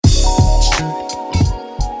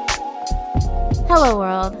Hello,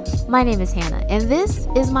 world. My name is Hannah, and this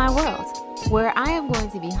is my world, where I am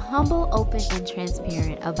going to be humble, open, and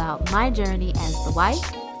transparent about my journey as the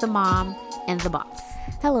wife, the mom, and the boss.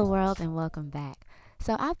 Hello, world, and welcome back.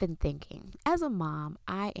 So I've been thinking, as a mom,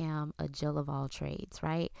 I am a Jill of all trades,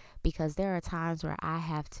 right? Because there are times where I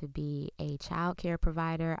have to be a child care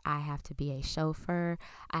provider, I have to be a chauffeur,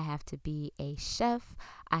 I have to be a chef,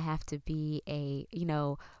 I have to be a,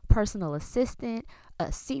 personal assistant,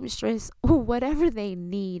 a seamstress, whatever they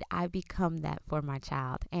need, I become that for my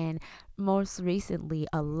child. And most recently,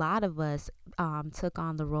 a lot of us took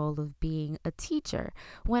on the role of being a teacher,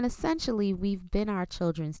 when essentially we've been our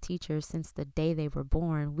children's teachers since the day they were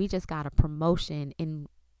born. We just got a promotion in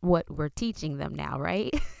what we're teaching them now,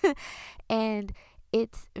 right? And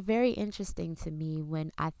it's very interesting to me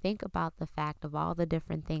when I think about the fact of all the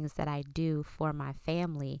different things that I do for my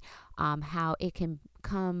family, how it can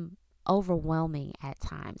come overwhelming at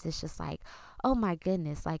times. It's just like, oh my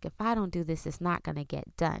goodness, like if I don't do this, it's not going to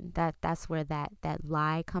get done. That's where that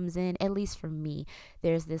lie comes in. At least for me,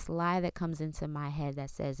 there's this lie that comes into my head that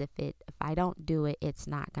says if I don't do it, it's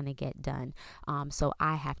not going to get done. So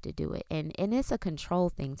I have to do it. And it's a control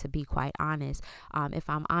thing, to be quite honest. If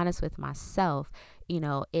I'm honest with myself,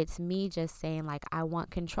 it's me just saying like, I want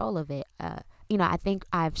control of it. I think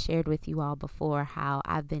I've shared with you all before how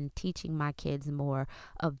I've been teaching my kids more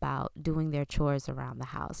about doing their chores around the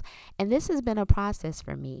house. And this has been a process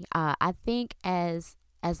for me. I think as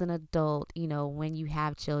an adult, when you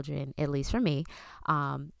have children, at least for me,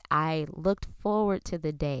 I looked forward to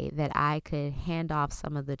the day that I could hand off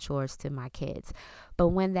some of the chores to my kids. But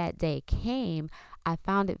when that day came, I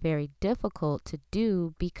found it very difficult to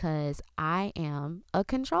do because I am a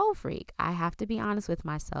control freak. I have to be honest with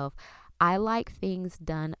myself. I like things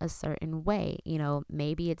done a certain way.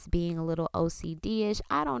 Maybe it's being a little OCD-ish.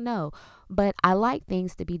 I don't know. But I like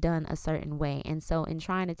things to be done a certain way. And so in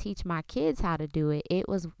trying to teach my kids how to do it, it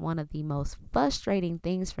was one of the most frustrating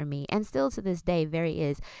things for me. And still to this day,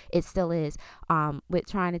 it still is, with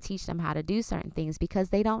trying to teach them how to do certain things because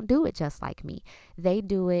they don't do it just like me. They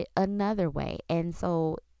do it another way. And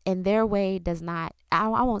their way does not, I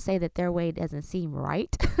won't say that their way doesn't seem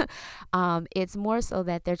right. It's more so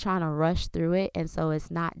that they're trying to rush through it. And so it's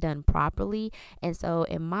not done properly. And so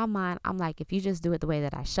in my mind, I'm like, if you just do it the way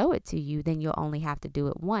that I show it to you, then you'll only have to do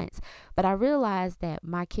it once. But I realized that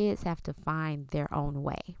my kids have to find their own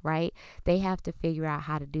way, right? They have to figure out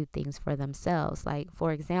how to do things for themselves. Like,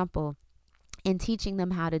 for example, in teaching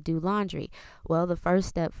them how to do laundry. Well, the first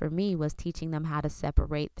step for me was teaching them how to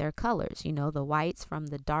separate their colors, the whites from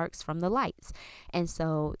the darks from the lights. And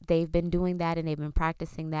so they've been doing that and they've been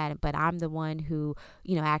practicing that. But I'm the one who,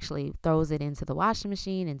 actually throws it into the washing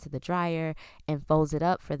machine, into the dryer, and folds it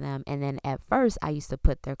up for them. And then at first I used to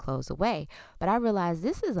put their clothes away. But I realized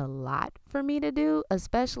this is a lot for me to do,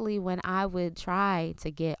 especially when I would try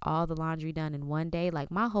to get all the laundry done in one day.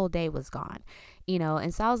 Like my whole day was gone.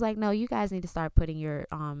 And so I was like, no, you guys need to start putting your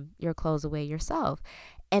clothes away yourself.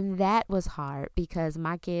 And that was hard because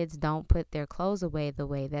my kids don't put their clothes away the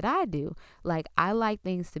way that I do. Like, I like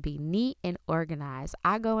things to be neat and organized.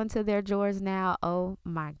 I go into their drawers now. Oh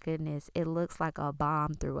my goodness. It looks like a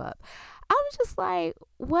bomb threw up. I'm just like,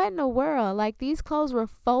 what in the world? Like, these clothes were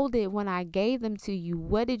folded when I gave them to you.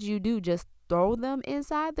 What did you do? Just throw them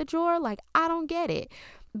inside the drawer? Like, I don't get it.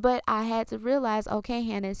 But I had to realize, okay,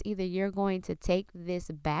 Hannah, it's either you're going to take this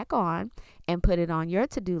back on and put it on your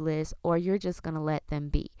to-do list, or you're just going to let them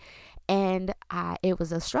be. And it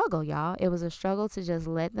was a struggle, y'all. It was a struggle to just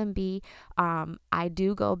let them be. I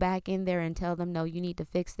do go back in there and tell them, no, you need to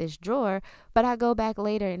fix this drawer. But I go back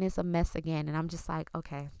later and it's a mess again. And I'm just like,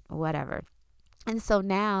 okay, whatever. And so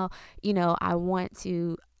now, I want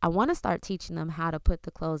to start teaching them how to put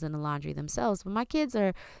the clothes in the laundry themselves. But my kids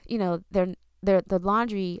are, the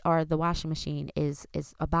laundry or the washing machine is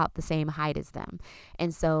about the same height as them.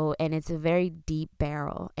 And it's a very deep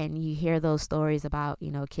barrel. And you hear those stories about,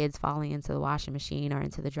 kids falling into the washing machine or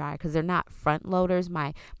into the dryer because they're not front loaders.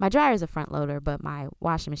 My dryer is a front loader, but my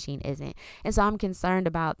washing machine isn't. And so I'm concerned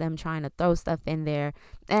about them trying to throw stuff in there.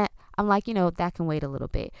 I'm like, that can wait a little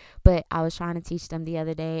bit. But I was trying to teach them the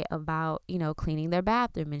other day about, cleaning their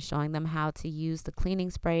bathroom and showing them how to use the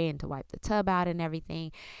cleaning spray and to wipe the tub out and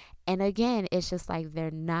everything. And again, it's just like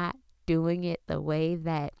they're not doing it the way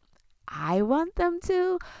that I want them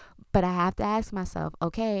to. But I have to ask myself,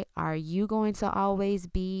 okay, are you going to always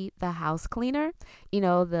be the house cleaner?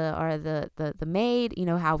 The maid,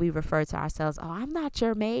 how we refer to ourselves. Oh, I'm not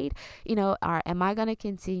your maid. Or am I going to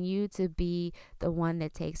continue to be the one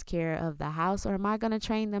that takes care of the house, or am I going to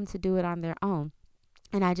train them to do it on their own?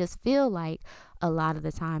 And I just feel like a lot of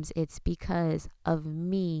the times it's because of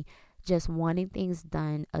me just wanting things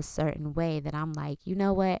done a certain way that I'm like, you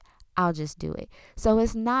know what? I'll just do it. So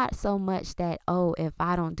it's not so much that, oh, if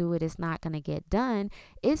I don't do it, it's not going to get done.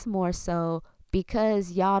 It's more so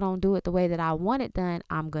because y'all don't do it the way that I want it done,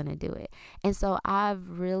 I'm going to do it. And so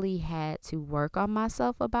I've really had to work on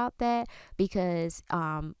myself about that because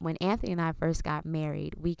when Anthony and I first got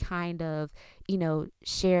married, we kind of,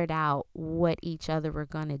 shared out what each other were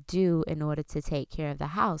going to do in order to take care of the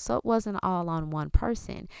house. So it wasn't all on one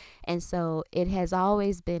person. And so it has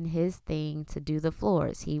always been his thing to do the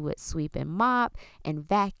floors. He would sweep and mop and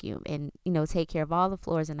vacuum and, take care of all the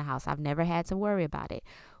floors in the house. I've never had to worry about it.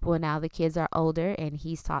 Well, now the kids are older and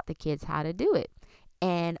he's taught the kids how to do it.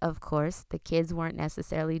 And of course, the kids weren't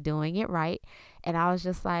necessarily doing it right. And I was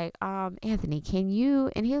just like, Anthony, can you?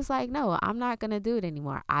 And he was like, no, I'm not going to do it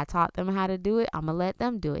anymore. I taught them how to do it. I'm going to let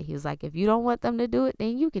them do it. He was like, if you don't want them to do it,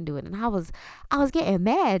 then you can do it. And I was getting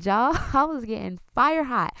mad, y'all. I was getting fire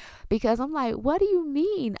hot because I'm like, what do you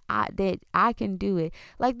mean that I can do it?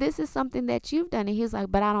 Like, this is something that you've done. And he was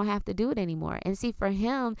like, but I don't have to do it anymore. And see, for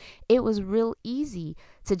him, it was real easy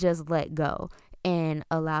to just let go and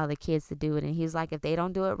allow the kids to do it. And he's like, if they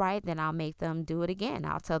don't do it right, then I'll make them do it again.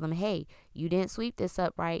 I'll tell them, hey, you didn't sweep this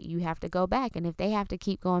up right. You have to go back. And if they have to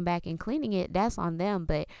keep going back and cleaning it, that's on them.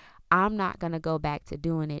 But I'm not going to go back to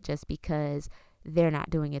doing it just because they're not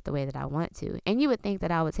doing it the way that I want to. And you would think that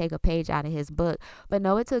I would take a page out of his book, but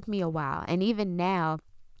no, it took me a while. And even now,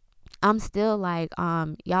 I'm still like,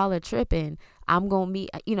 y'all are tripping. I'm gonna be,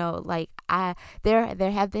 there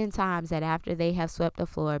have been times that after they have swept the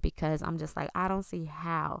floor, because I'm just like, I don't see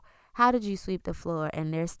how did you sweep the floor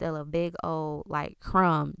and there's still a big old like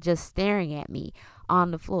crumb just staring at me on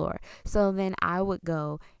the floor. So then I would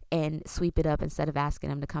go and sweep it up instead of asking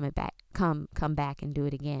them to come back and do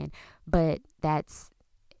it again. But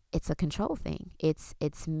it's a control thing.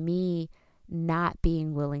 It's me not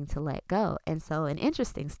being willing to let go. And so an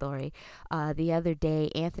interesting story, the other day,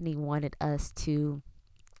 Anthony wanted us to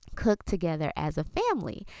cook together as a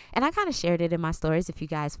family. And I kind of shared it in my stories if you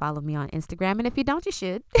guys follow me on Instagram. And if you don't, you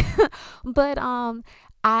should. But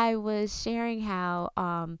I was sharing how,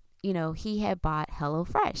 he had bought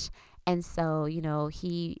HelloFresh. And so,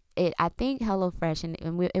 I think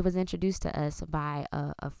HelloFresh, it was introduced to us by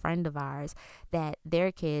a friend of ours, that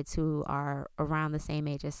their kids who are around the same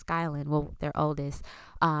age as Skylin, well, their oldest,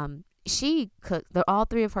 she cooked, all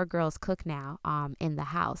three of her girls cook now in the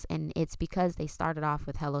house. And it's because they started off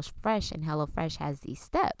with HelloFresh, and HelloFresh has these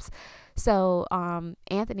steps. So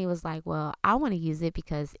Anthony was like, well, I want to use it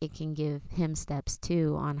because it can give him steps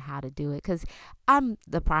too on how to do it. Because I'm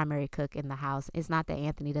the primary cook in the house. It's not that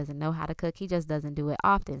Anthony doesn't know how to cook. He just doesn't do it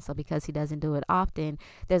often. So because he doesn't do it often,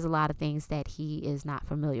 there's a lot of things that he is not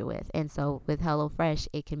familiar with. And so with HelloFresh,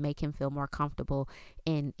 it can make him feel more comfortable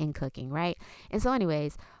in cooking, right? And so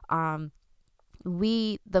anyways,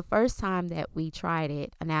 the first time that we tried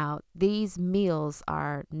it, now these meals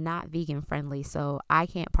are not vegan friendly, so I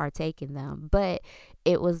can't partake in them, but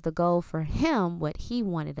it was the goal for him. What he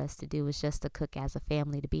wanted us to do was just to cook as a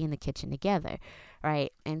family, to be in the kitchen together,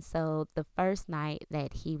 right? And so the first night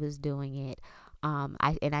that he was doing it,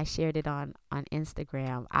 I shared it on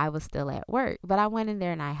Instagram. I was still at work, but I went in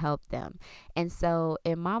there and I helped them. And so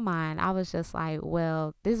in my mind, I was just like,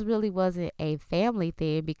 well, this really wasn't a family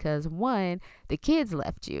thing because one, the kids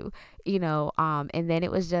left you, and then it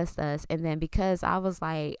was just us. And then because I was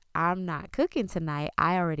like, I'm not cooking tonight,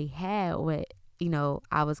 I already had what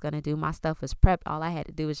I was going to do. My stuff was prepped. All I had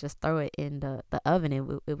to do was just throw it in the oven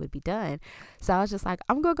and it would be done. So I was just like,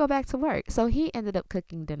 I'm going to go back to work. So he ended up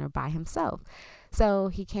cooking dinner by himself. So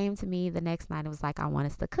he came to me the next night and was like, I want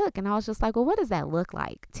us to cook. And I was just like, well, what does that look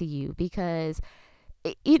like to you? Because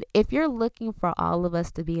if you're looking for all of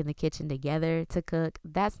us to be in the kitchen together to cook,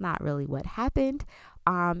 that's not really what happened.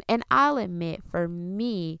 And I'll admit, for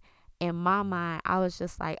me, in my mind, I was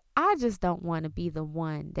just like, I just don't want to be the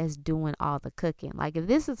one that's doing all the cooking. Like, if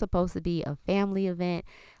this is supposed to be a family event,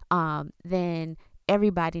 then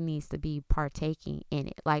everybody needs to be partaking in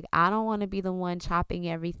it. Like, I don't want to be the one chopping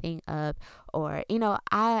everything up, or,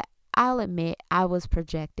 I'll admit I was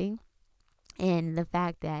projecting, and the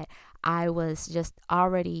fact that I was just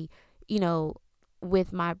already,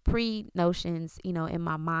 with my pre-notions, in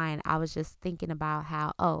my mind, I was just thinking about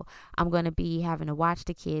how, I'm going to be having to watch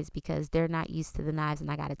the kids because they're not used to the knives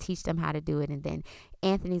and I got to teach them how to do it. And then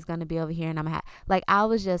Anthony's going to be over here and I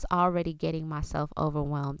was just already getting myself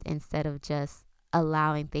overwhelmed instead of just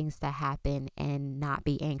allowing things to happen and not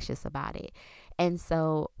be anxious about it. And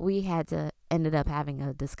so we ended up having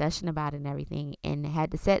a discussion about it and everything, and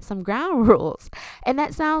had to set some ground rules. And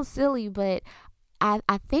that sounds silly, but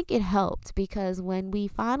I think it helped because when we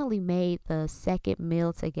finally made the second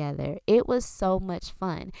meal together, it was so much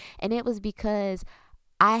fun. And it was because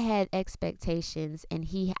I had expectations and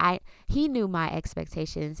he knew my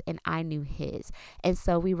expectations and I knew his. And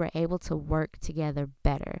so we were able to work together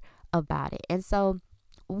better about it. And so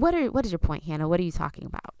what is your point, Hannah? What are you talking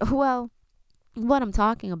about? Well, what I'm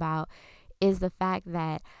talking about is the fact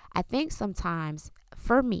that I think sometimes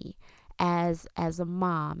for me as a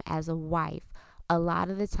mom, as a wife, a lot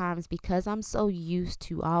of the times because I'm so used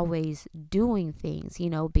to always doing things,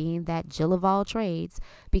 being that Jill of all trades,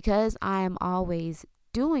 because I am always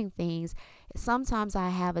doing things, sometimes I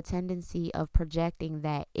have a tendency of projecting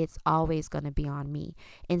that it's always going to be on me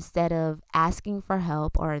instead of asking for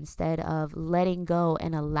help or instead of letting go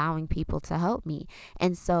and allowing people to help me.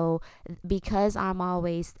 And so because I'm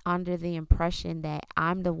always under the impression that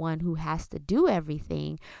I'm the one who has to do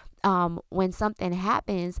everything, when something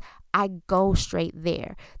happens, I go straight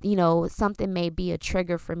there. Something may be a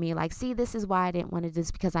trigger for me, like, see, this is why I didn't want to do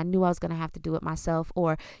this because I knew I was going to have to do it myself,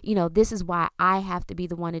 or, this is why I have to be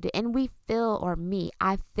the one to do it. And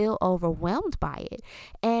I feel overwhelmed by it.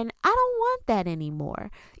 And I don't want that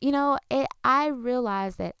anymore. I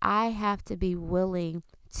realize that I have to be willing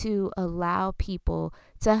to allow people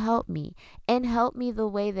to help me and help me the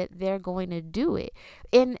way that they're going to do it.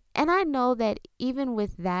 And I know that even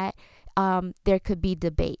with that, there could be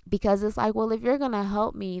debate because it's like, well, if you're going to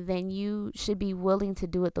help me, then you should be willing to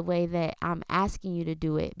do it the way that I'm asking you to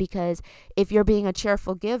do it. Because if you're being a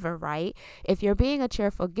cheerful giver, right? If you're being a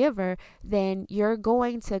cheerful giver, then you're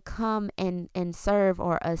going to come and serve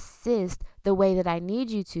or assist the way that I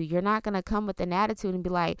need you to. You're not going to come with an attitude and be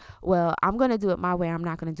like, well, I'm going to do it my way. I'm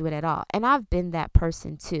not going to do it at all. And I've been that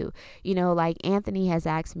person too. Like Anthony has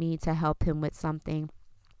asked me to help him with something.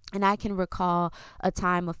 And I can recall a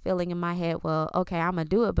time of feeling in my head, well, okay, I'm going to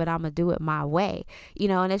do it, but I'm going to do it my way.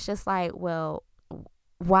 And it's just like, well,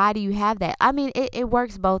 why do you have that? I mean, it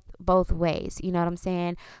works both ways. You know what I'm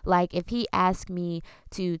saying? Like if he asked me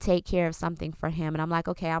to take care of something for him and I'm like,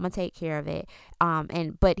 okay, I'm going to take care of it.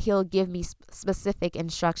 But he'll give me specific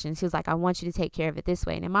instructions. He was like, I want you to take care of it this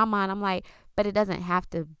way. And in my mind, I'm like, but it doesn't have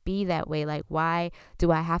to be that way. Like, why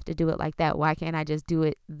do I have to do it like that? Why can't I just do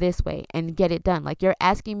it this way and get it done? Like, you're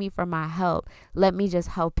asking me for my help. Let me just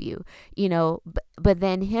help you, but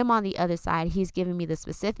then him on the other side, he's giving me the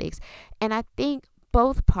specifics. And I think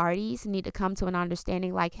both parties need to come to an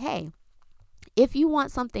understanding like, hey, if you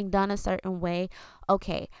want something done a certain way,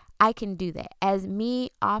 okay, I can do that. As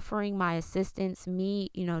me offering my assistance, me,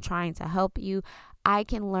 trying to help you, I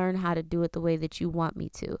can learn how to do it the way that you want me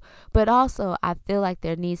to. But also, I feel like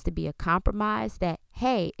there needs to be a compromise that,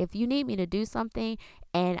 hey, if you need me to do something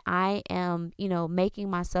and I am, making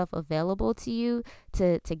myself available to you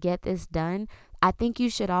to get this done, I think you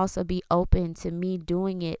should also be open to me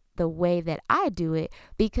doing it the way that I do it,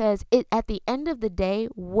 because at the end of the day,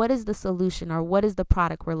 what is the solution or what is the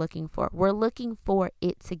product we're looking for? We're looking for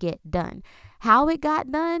it to get done. How it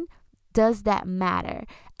got done, does that matter?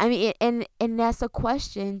 I mean, and that's a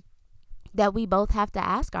question that we both have to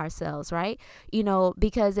ask ourselves, right?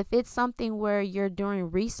 Because if it's something where you're doing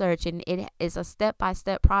research and it is a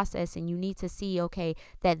step-by-step process and you need to see, okay,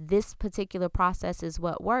 that this particular process is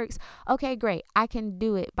what works, okay, great. I can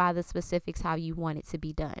do it by the specifics how you want it to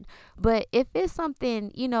be done. But if it's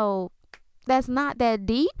something, that's not that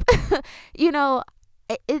deep,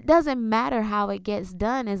 it doesn't matter how it gets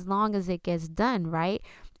done as long as it gets done, right?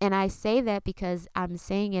 And I say that because I'm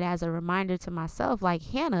saying it as a reminder to myself, like,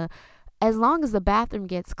 Hannah, as long as the bathroom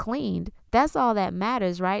gets cleaned, that's all that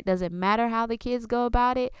matters, right? Doesn't matter how the kids go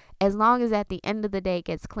about it, as long as at the end of the day it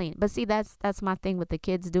gets clean. But see, that's my thing with the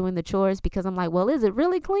kids doing the chores, because I'm like, well, is it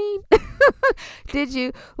really clean?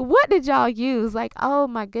 What did y'all use? Like, oh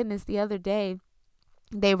my goodness, the other day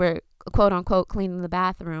they were quote unquote cleaning the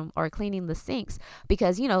bathroom or cleaning the sinks,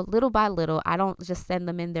 because little by little, I don't just send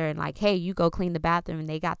them in there and like, hey, you go clean the bathroom, and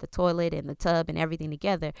they got the toilet and the tub and everything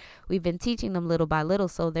together. We've been teaching them little by little,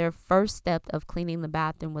 so their first step of cleaning the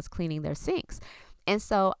bathroom was cleaning their sinks. And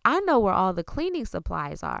so I know where all the cleaning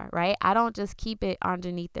supplies are, right? I don't just keep it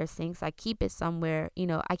underneath their sinks. I keep it somewhere,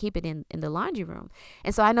 I keep it in the laundry room.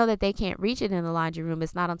 And so I know that they can't reach it in the laundry room.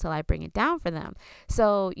 It's not until I bring it down for them.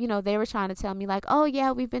 So, they were trying to tell me like, oh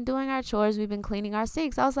yeah, we've been doing our chores. We've been cleaning our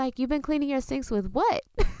sinks. I was like, you've been cleaning your sinks with what?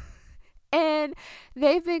 And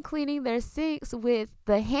they've been cleaning their sinks with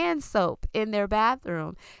the hand soap in their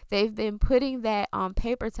bathroom. They've been putting that on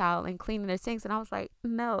paper towel and cleaning their sinks. And I was like,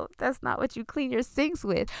 no, that's not what you clean your sinks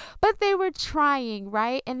with. But they were trying,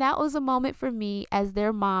 right? And that was a moment for me as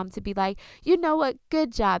their mom to be like, you know what?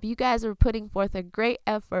 Good job. You guys are putting forth a great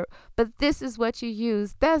effort, but this is what you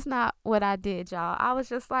use. That's not what I did, y'all. I was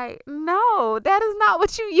just like, no, that is not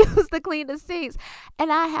what you use to clean the sinks.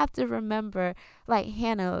 And I have to remember, like,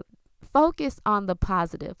 Hannah, focus on the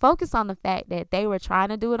positive. Focus on the fact that they were trying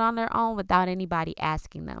to do it on their own without anybody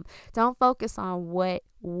asking them. Don't focus on what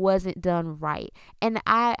wasn't done right. And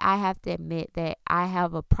I have to admit that I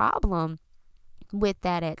have a problem with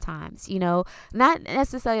that at times, not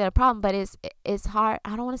necessarily a problem, but it's hard.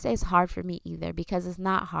 I don't want to say it's hard for me either, because it's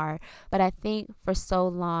not hard, but I think for so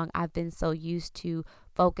long I've been so used to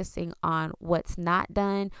focusing on what's not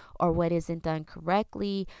done or what isn't done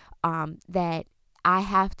correctly, that I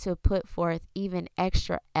have to put forth even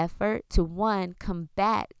extra effort to, one,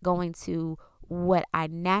 combat going to what I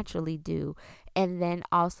naturally do, and then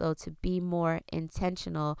also to be more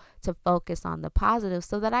intentional to focus on the positive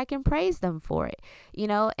so that I can praise them for it,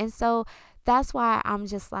 and so that's why I'm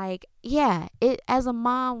just like, yeah, as a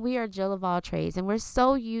mom, we are Jill of all trades, and we're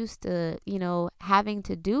so used to, having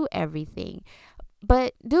to do everything.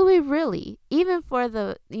 But do we really? Even for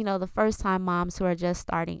the first time moms who are just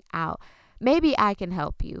starting out, maybe I can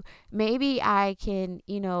help you. Maybe I can,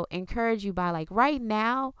 encourage you by, like, right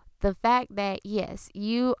now, the fact that, yes,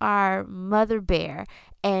 you are mother bear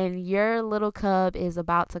and your little cub is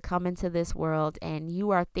about to come into this world, and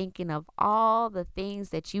you are thinking of all the things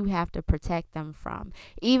that you have to protect them from,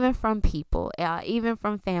 even from people, even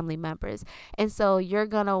from family members. And so you're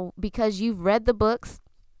gonna, because you've read the books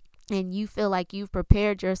and you feel like you've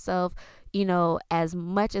prepared yourself, as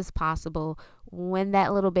much as possible, when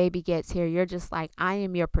that little baby gets here, you're just like, I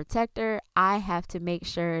am your protector. I have to make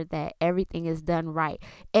sure that everything is done right.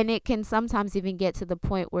 And it can sometimes even get to the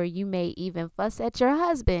point where you may even fuss at your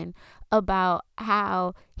husband about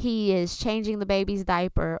how he is changing the baby's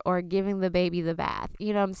diaper or giving the baby the bath.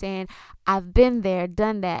 You know what I'm saying? I've been there,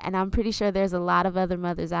 done that, and I'm pretty sure there's a lot of other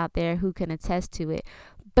mothers out there who can attest to it.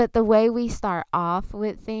 But the way we start off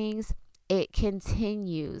with things, it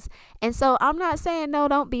continues. And so I'm not saying, no,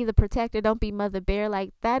 don't be the protector, don't be mother bear.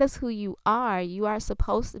 Like, that is who you are. You are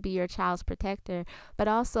supposed to be your child's protector, but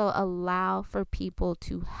also allow for people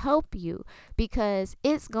to help you, because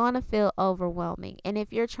it's going to feel overwhelming. And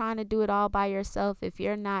if you're trying to do it all by yourself, if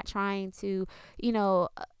you're not trying to,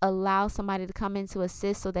 allow somebody to come in to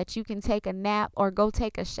assist so that you can take a nap or go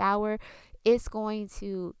take a shower, it's going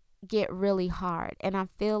to get really hard. And I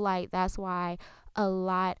feel like that's why a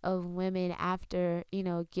lot of women, after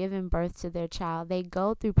giving birth to their child, they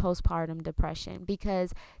go through postpartum depression,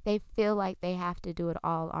 because they feel like they have to do it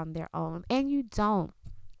all on their own, and you don't.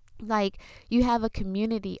 Like, you have a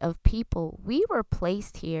community of people. We were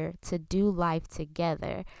placed here to do life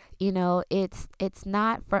together. It's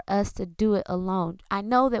not for us to do it alone. I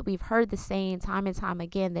know that we've heard the saying time and time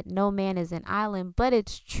again that no man is an island, but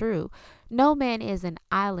it's true. No man is an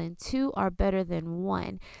island. Two are better than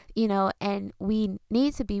one, and we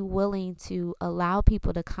need to be willing to allow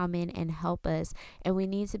people to come in and help us. And we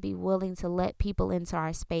need to be willing to let people into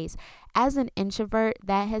our space. As an introvert,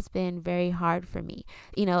 that has been very hard for me,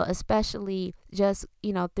 especially just,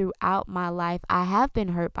 throughout my life. I have been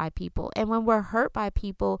hurt by people. And when we're hurt by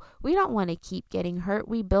people, we don't want to keep getting hurt.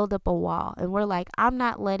 We build up a wall, and we're like, I'm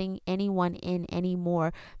not letting anyone in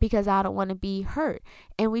anymore because I don't want to be hurt.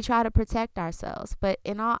 And we try to protect ourselves. But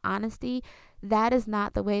in all honesty, that is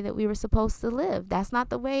not the way that we were supposed to live. That's not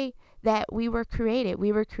the way that we were created.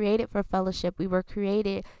 We were created for fellowship. We were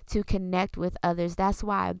created to connect with others. That's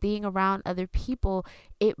why being around other people,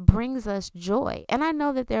 it brings us joy. And I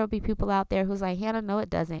know that there will be people out there who's like, Hannah, no, it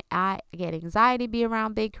doesn't. I get anxiety be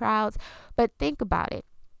around big crowds. But think about it.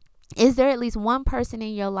 Is there at least one person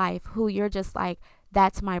in your life who you're just like,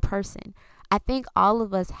 that's my person? I think all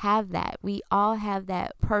of us have that. We all have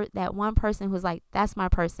that one person who's like, that's my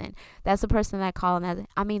person. That's the person that I call.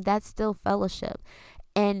 And that's still fellowship.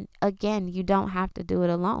 And again, you don't have to do it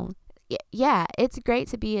alone. Yeah, it's great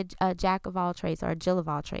to be a jack of all trades or a Jill of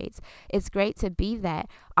all trades. It's great to be that.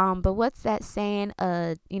 But what's that saying?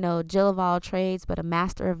 Jill of all trades, but a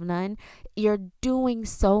master of none. You're doing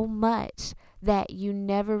so much that you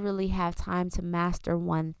never really have time to master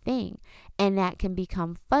one thing, and that can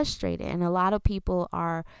become frustrated. And a lot of people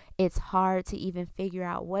are, it's hard to even figure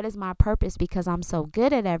out what is my purpose because I'm so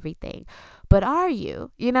good at everything. But are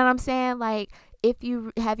you? You know what I'm saying? Like, if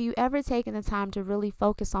you have you ever taken the time to really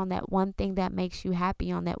focus on that one thing that makes you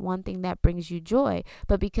happy, on that one thing that brings you joy,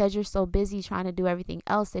 but because you're so busy trying to do everything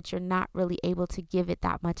else that you're not really able to give it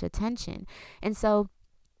that much attention. And so,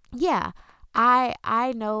 yeah,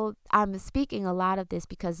 I know I'm speaking a lot of this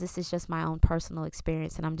because this is just my own personal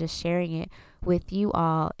experience, and I'm just sharing it with you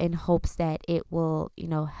all in hopes that it will,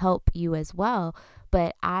 help you as well.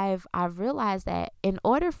 But I've realized that in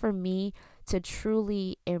order for me to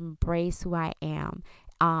truly embrace who I am,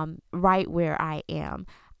 right where I am,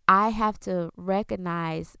 I have to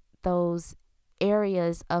recognize those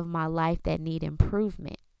areas of my life that need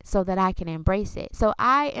improvement so that I can embrace it. So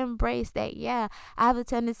I embrace that, yeah, I have a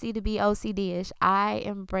tendency to be OCD-ish. I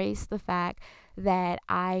embrace the fact that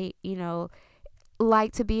I,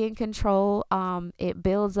 like to be in control. It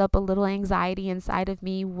builds up a little anxiety inside of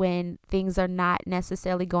me when things are not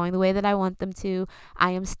necessarily going the way that I want them to.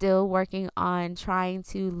 I am still working on trying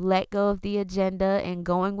to let go of the agenda and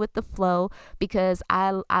going with the flow, because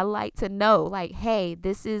I like to know, like, hey,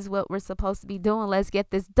 this is what we're supposed to be doing. Let's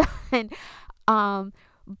get this done.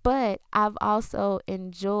 But I've also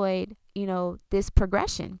enjoyed, this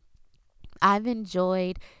progression. I've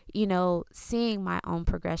enjoyed, seeing my own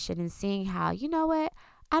progression and seeing how, you know what,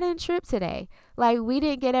 I didn't trip today. Like, we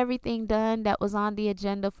didn't get everything done that was on the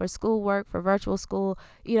agenda for schoolwork, for virtual school,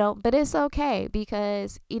 but it's okay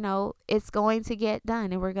because, it's going to get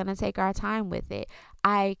done and we're going to take our time with it.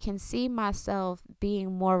 I can see myself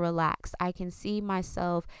being more relaxed. I can see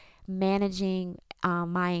myself managing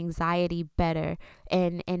my anxiety better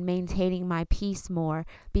and maintaining my peace more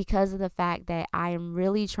because of the fact that I am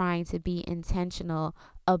really trying to be intentional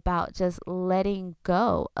about just letting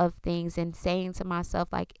go of things and saying to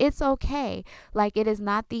myself, like, it's okay. Like, it is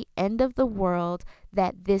not the end of the world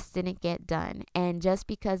that this didn't get done. And just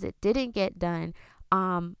because it didn't get done,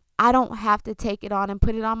 I don't have to take it on and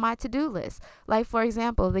put it on my to-do list. Like, for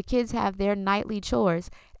example, the kids have their nightly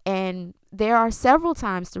chores, and there are several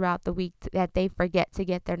times throughout the week that they forget to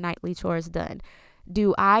get their nightly chores done.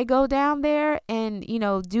 Do I go down there and,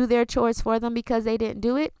 do their chores for them because they didn't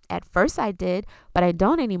do it? At first I did, but I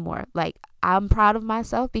don't anymore. Like, I'm proud of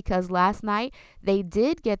myself because last night they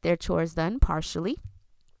did get their chores done partially,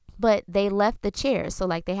 but they left the chairs. So,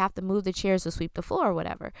 like, they have to move the chairs to sweep the floor or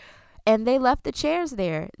whatever. And they left the chairs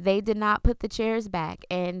there. They did not put the chairs back,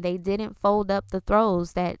 and they didn't fold up the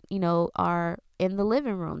throws that, are in the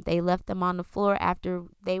living room. They left them on the floor after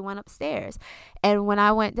they went upstairs. And when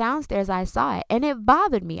I went downstairs, I saw it, and it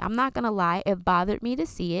bothered me. I'm not going to lie. It bothered me to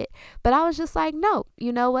see it, but I was just like, no,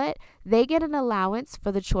 you know what? They get an allowance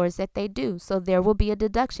for the chores that they do. So there will be a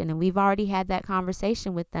deduction. And we've already had that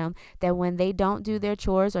conversation with them that when they don't do their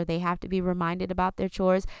chores or they have to be reminded about their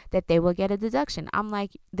chores, that they will get a deduction. I'm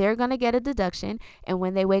like, they're going to get a deduction. And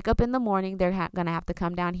when they wake up in the morning, they're going to have to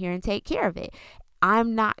come down here and take care of it.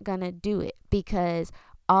 I'm not going to do it because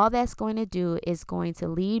all that's going to do is going to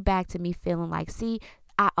lead back to me feeling like, see,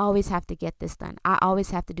 I always have to get this done. I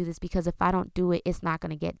always have to do this because if I don't do it, it's not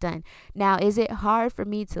going to get done. Now, is it hard for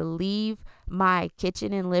me to leave my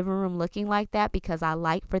kitchen and living room looking like that because I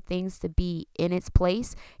like for things to be in its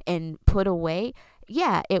place and put away?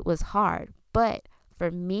 Yeah, it was hard. But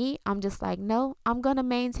for me, I'm just like, no, I'm going to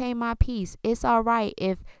maintain my peace. It's all right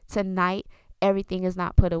if tonight everything is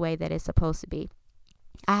not put away that it's supposed to be.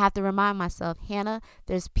 I have to remind myself, Hannah,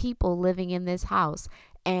 there's people living in this house,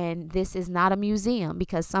 and this is not a museum,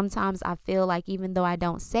 because sometimes I feel like even though I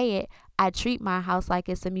don't say it, I treat my house like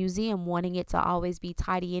it's a museum, wanting it to always be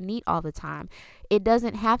tidy and neat all the time. It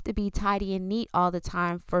doesn't have to be tidy and neat all the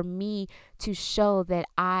time for me to show that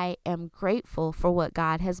I am grateful for what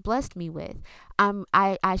God has blessed me with.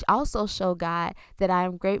 I also show God that I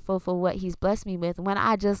am grateful for what He's blessed me with when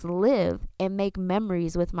I just live and make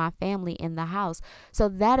memories with my family in the house. So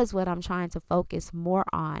that is what I'm trying to focus more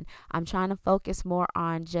on. I'm trying to focus more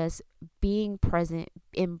on just being present,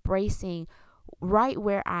 embracing right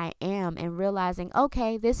where I am and realizing,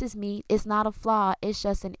 okay, this is me. It's not a flaw. It's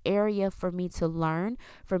just an area for me to learn,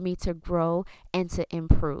 for me to grow and to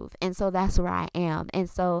improve. And so that's where I am. And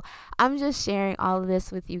so I'm just sharing all of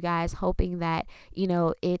this with you guys, hoping that,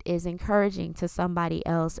 it is encouraging to somebody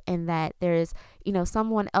else, and that there's,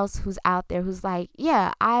 someone else who's out there who's like,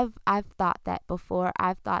 yeah, I've thought that before.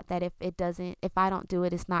 I've thought that if I don't do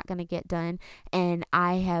it, it's not going to get done. And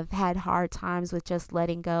I have had hard times with just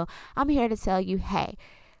letting go. I'm here to tell you, hey,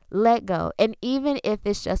 let go. And even if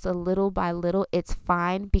it's just a little by little, it's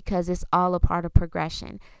fine, because it's all a part of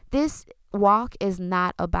progression. This walk is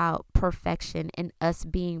not about perfection and us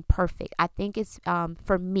being perfect. I think it's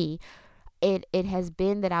for me, it has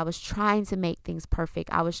been that I was trying to make things perfect.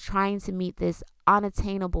 I was trying to meet this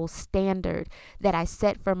unattainable standard that I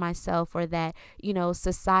set for myself, or that,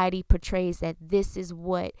 society portrays that this is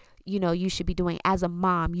what, you should be doing. As a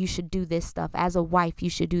mom, you should do this stuff. As a wife, you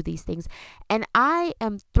should do these things. And I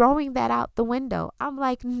am throwing that out the window. I'm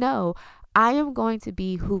like, no, I am going to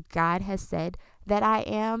be who God has said that I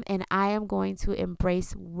am, and I am going to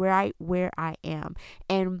embrace right where I am.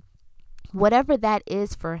 And whatever that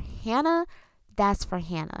is for Hannah, that's for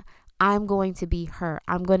Hannah. I'm going to be her.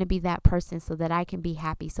 I'm going to be that person so that I can be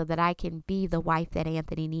happy, so that I can be the wife that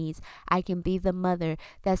Anthony needs. I can be the mother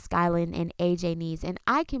that Skylin and AJ needs. And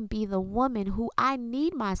I can be the woman who I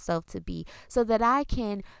need myself to be, so that I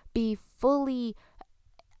can be fully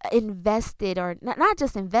invested, or not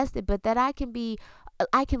just invested, but that I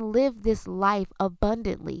can live this life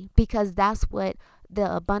abundantly, because that's what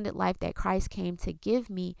the abundant life that Christ came to give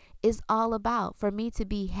me is all about, for me to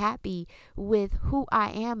be happy with who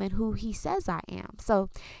I am and who he says I am. So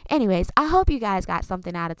anyways, I hope you guys got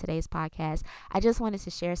something out of today's podcast. I just wanted to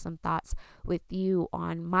share some thoughts with you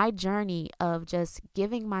on my journey of just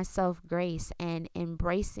giving myself grace and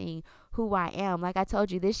embracing who I am. Like I told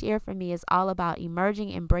you, this year for me is all about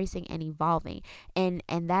emerging, embracing, and evolving. And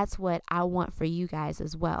that's what I want for you guys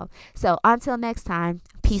as well. So until next time,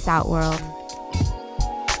 peace out, world.